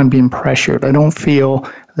feel I'm being pressured. I don't feel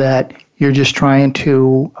that you're just trying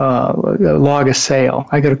to log a sale.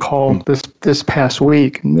 I got a call this past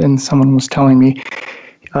week, and someone was telling me,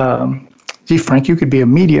 gee, Frank, you could be a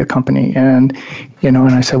media company. And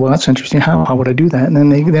I said, well, that's interesting. How would I do that? And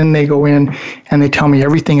then they go in and they tell me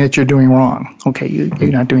everything that you're doing wrong. Okay,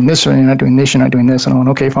 you're not doing this, or you're not doing this, you're not doing this. And I went,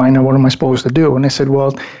 okay, fine. Now what am I supposed to do? And they said,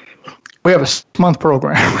 well, we have a 6-month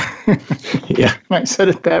program. Yeah. I said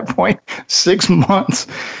at that point, 6 months.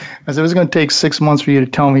 I said, it's going to take 6 months for you to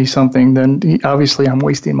tell me something. Then obviously I'm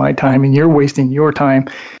wasting my time and you're wasting your time.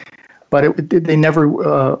 But they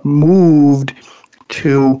never moved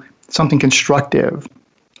to something constructive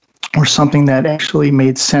or something that actually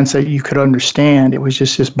made sense that you could understand. It was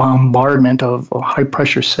just this bombardment of a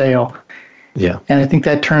high-pressure sale. Yeah. And I think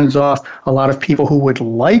that turns off a lot of people who would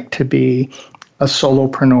like to be a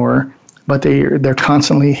solopreneur, but they're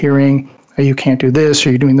constantly hearing, oh, you can't do this,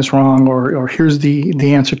 or you're doing this wrong, or here's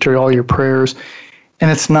the answer to all your prayers. And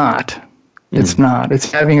it's not. It's not. It's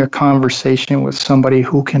having a conversation with somebody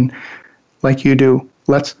who can, like you do,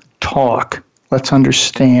 let's talk. Let's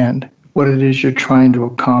understand what it is you're trying to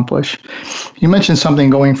accomplish. You mentioned something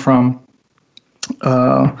going from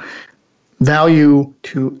value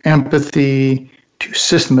to empathy to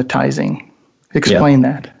systematizing. Explain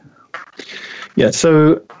that. Yeah.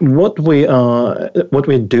 So what we're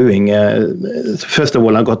doing. First of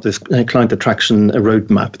all, I got this client attraction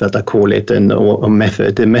roadmap that I call it, or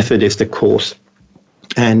method. The method is the course,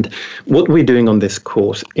 and what we're doing on this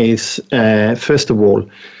course is first of all,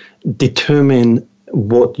 determine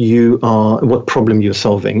what problem you're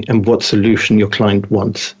solving and what solution your client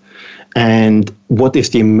wants, and what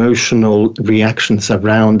is the emotional reactions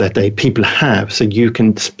around that people have, so you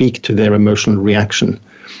can speak to their emotional reaction.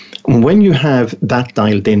 And when you have that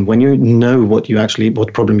dialed in, when you know what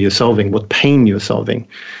problem you're solving, what pain you're solving,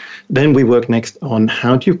 then we work next on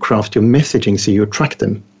how do you craft your messaging so you attract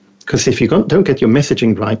them. Because if you don't get your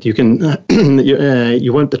messaging right,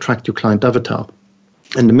 you won't attract your client avatar.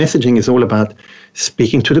 And the messaging is all about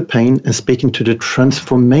speaking to the pain and speaking to the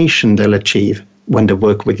transformation they'll achieve when they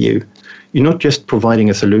work with you. You're not just providing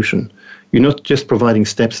a solution. You're not just providing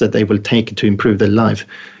steps that they will take to improve their life.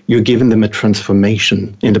 You're giving them a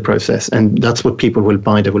transformation in the process. And that's what people will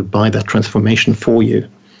buy. They will buy that transformation for you.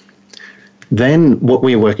 Then what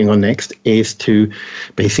we're working on next is to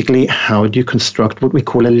basically, how do you construct what we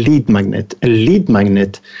call a lead magnet? A lead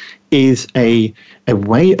magnet is a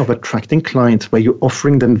way of attracting clients where you're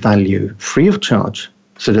offering them value free of charge.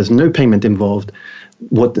 So there's no payment involved.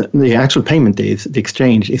 What the actual payment is, the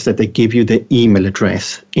exchange, is that they give you the email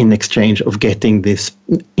address in exchange of getting this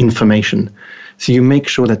information. So you make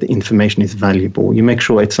sure that the information is valuable. You make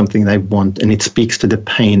sure it's something they want and it speaks to the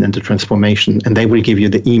pain and the transformation, and they will give you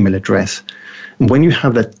the email address. And when you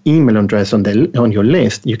have that email address on your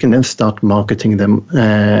list, you can then start marketing them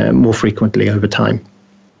more frequently over time.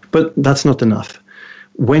 But that's not enough.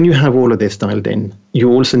 When you have all of this dialed in,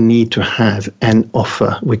 you also need to have an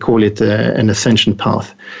offer. We call it an ascension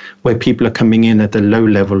path, where people are coming in at a low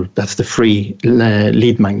level. That's the free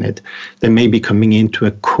lead magnet. They may be coming into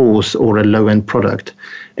a course or a low-end product,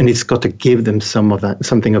 and it's got to give them some of that,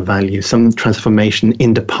 something of value, some transformation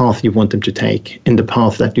in the path you want them to take, in the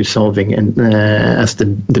path that you're solving, and as the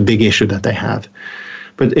big issue that they have.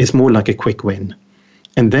 But it's more like a quick win.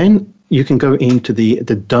 And then you can go into the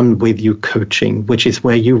done with you coaching, which is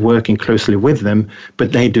where you're working closely with them,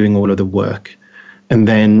 but they're doing all of the work. And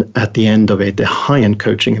then at the end of it, the high-end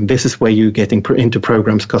coaching. And this is where you're getting into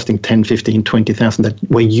programs costing $10,000, $15,000, $20,000,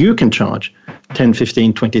 where you can charge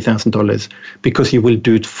 $10,000, $15,000, $20,000 because you will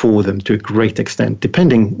do it for them to a great extent,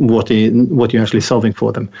 depending what you're actually solving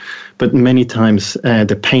for them. But many times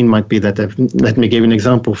the pain might be that, let me give you an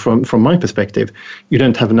example from my perspective. You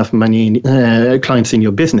don't have enough money, clients in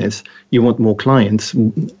your business. You want more clients.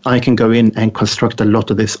 I can go in and construct a lot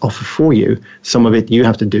of this offer for you. Some of it you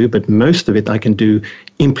have to do, but most of it I can do,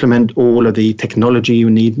 implement all of the technology you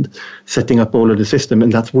need, setting up all of the system,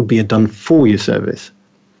 and that would be a done-for-you service.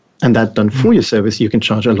 And that done-for-you service you can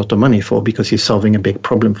charge a lot of money for because you're solving a big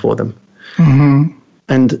problem for them. Mm-hmm.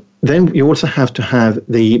 And then you also have to have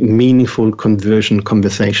the meaningful conversion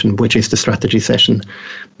conversation, which is the strategy session.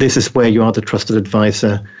 This is where you are the trusted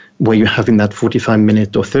advisor, where you're having that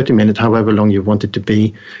 45-minute or 30-minute, however long you want it to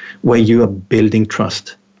be, where you are building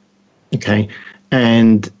trust. Okay?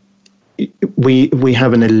 And we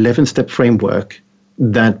have an 11-step framework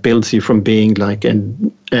that builds you from being like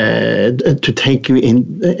to take you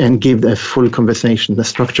in and give a full conversation, a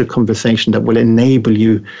structured conversation that will enable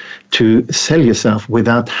you to sell yourself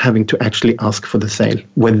without having to actually ask for the sale,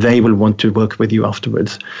 where they will want to work with you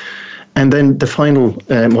afterwards. And then the final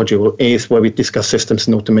module is where we discuss systems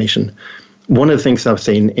and automation. One of the things I've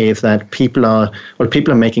seen is that people are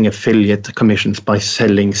making affiliate commissions by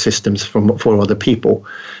selling systems for other people.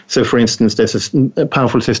 So, for instance, there's a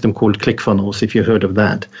powerful system called ClickFunnels, if you heard of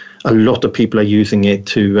that. A lot of people are using it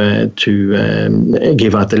to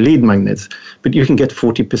give out the lead magnets, but you can get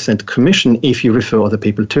 40% commission if you refer other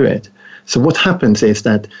people to it. So what happens is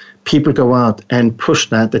that people go out and push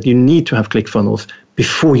that you need to have ClickFunnels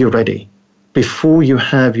before you're ready, before you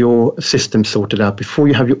have your system sorted out, before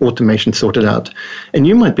you have your automation sorted out. And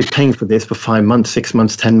you might be paying for this for 5 months, 6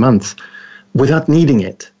 months, 10 months without needing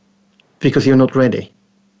it because you're not ready.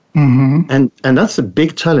 Mm-hmm. And that's a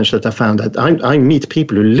big challenge that I found. That I meet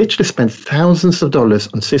people who literally spend thousands of dollars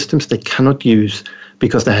on systems they cannot use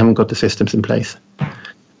because they haven't got the systems in place.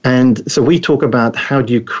 And so we talk about how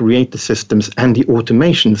do you create the systems and the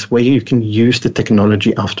automations where you can use the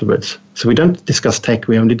technology afterwards. So we don't discuss tech,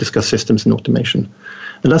 we only discuss systems and automation.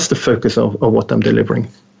 And that's the focus of what I'm delivering.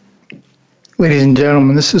 Ladies and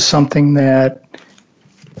gentlemen, this is something that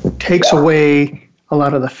takes away a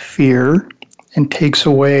lot of the fear and takes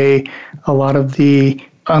away a lot of the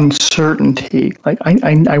uncertainty. Like,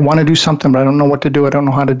 I want to do something, but I don't know what to do. I don't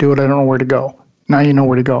know how to do it. I don't know where to go. Now you know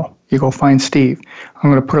where to go. You go find Steve. I'm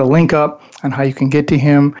going to put a link up on how you can get to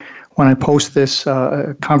him when I post this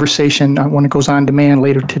conversation when it goes on demand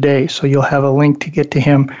later today. So you'll have a link to get to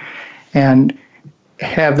him and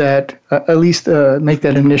have that at least make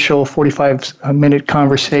that initial 45-minute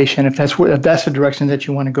conversation if that's the direction that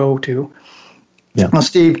you want to go to. Yeah. Now,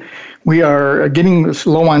 Steve, we are getting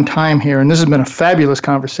low on time here, and this has been a fabulous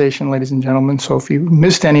conversation, ladies and gentlemen. So if you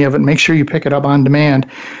missed any of it, make sure you pick it up on demand.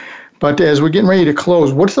 But as we're getting ready to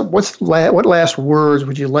close, what last words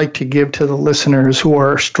would you like to give to the listeners who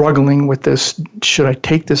are struggling with this? Should I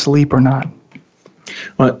take this leap or not?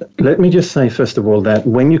 Well, let me just say, first of all, that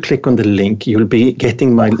when you click on the link, you'll be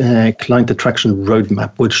getting my client attraction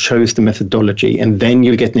roadmap, which shows the methodology. And then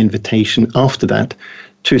you'll get an invitation after that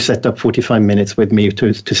to set up 45 minutes with me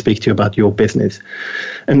to speak to you about your business.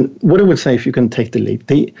 And what I would say, if you can take the leap,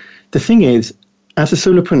 the thing is, as a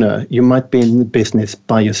solopreneur, you might be in the business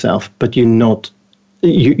by yourself, but you're not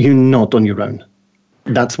on your own.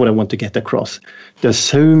 That's what I want to get across. There's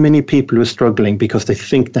so many people who are struggling because they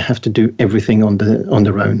think they have to do everything on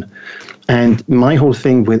their own. And my whole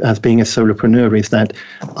thing as being a solopreneur is that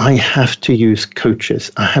I have to use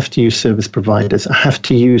coaches, I have to use service providers, I have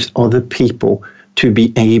to use other people to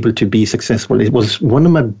be able to be successful. It was one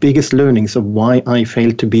of my biggest learnings of why I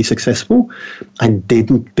failed to be successful. I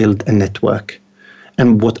didn't build a network.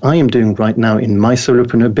 And what I am doing right now in my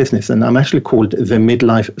solopreneur business, and I'm actually called the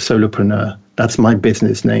Midlife Solopreneur. That's my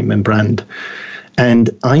business name and brand. And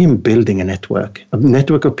I am building a network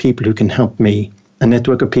of people who can help me, a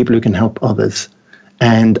network of people who can help others.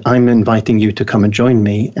 And I'm inviting you to come and join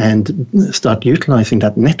me and start utilizing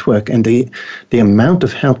that network and the amount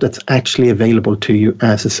of help that's actually available to you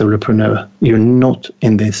as a solopreneur. You're not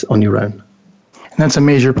in this on your own. And that's a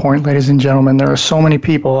major point, ladies and gentlemen. There are so many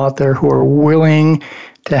people out there who are willing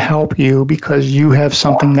to help you because you have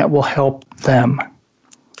something that will help them.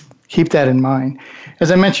 Keep that in mind.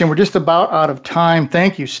 As I mentioned, we're just about out of time.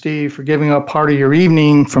 Thank you, Steve, for giving up part of your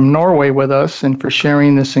evening from Norway with us and for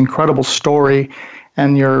sharing this incredible story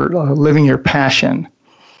and your living your passion.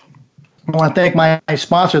 I want to thank my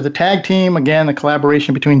sponsor, the Tag Team. Again, the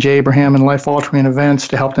collaboration between Jay Abraham and Life Altering Events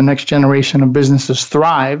to help the next generation of businesses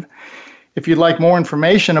thrive. If you'd like more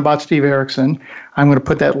information about Steve Eriksen, I'm going to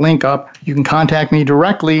put that link up. You can contact me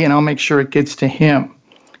directly, and I'll make sure it gets to him.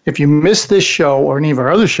 If you missed this show or any of our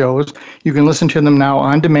other shows, you can listen to them now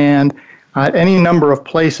on demand at any number of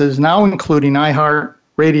places, now including iHeart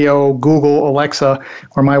Radio, Google, Alexa,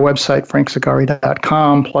 or my website,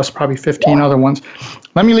 franksicari.com, plus probably 15 other ones.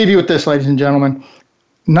 Let me leave you with this, ladies and gentlemen.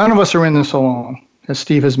 None of us are in this alone, as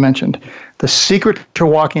Steve has mentioned. The secret to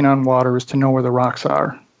walking on water is to know where the rocks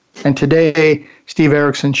are. And today, Steve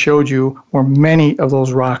Eriksen showed you where many of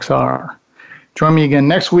those rocks are. Join me again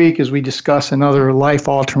next week as we discuss another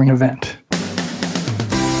life-altering event.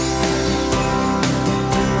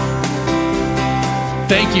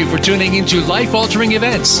 Thank you for tuning into Life Altering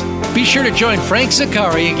Events. Be sure to join Frank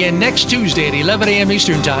Zaccari again next Tuesday at 11 a.m.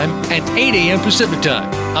 Eastern Time and 8 a.m. Pacific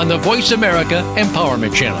Time on the Voice America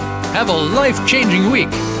Empowerment Channel. Have a life-changing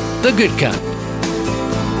week, the good kind.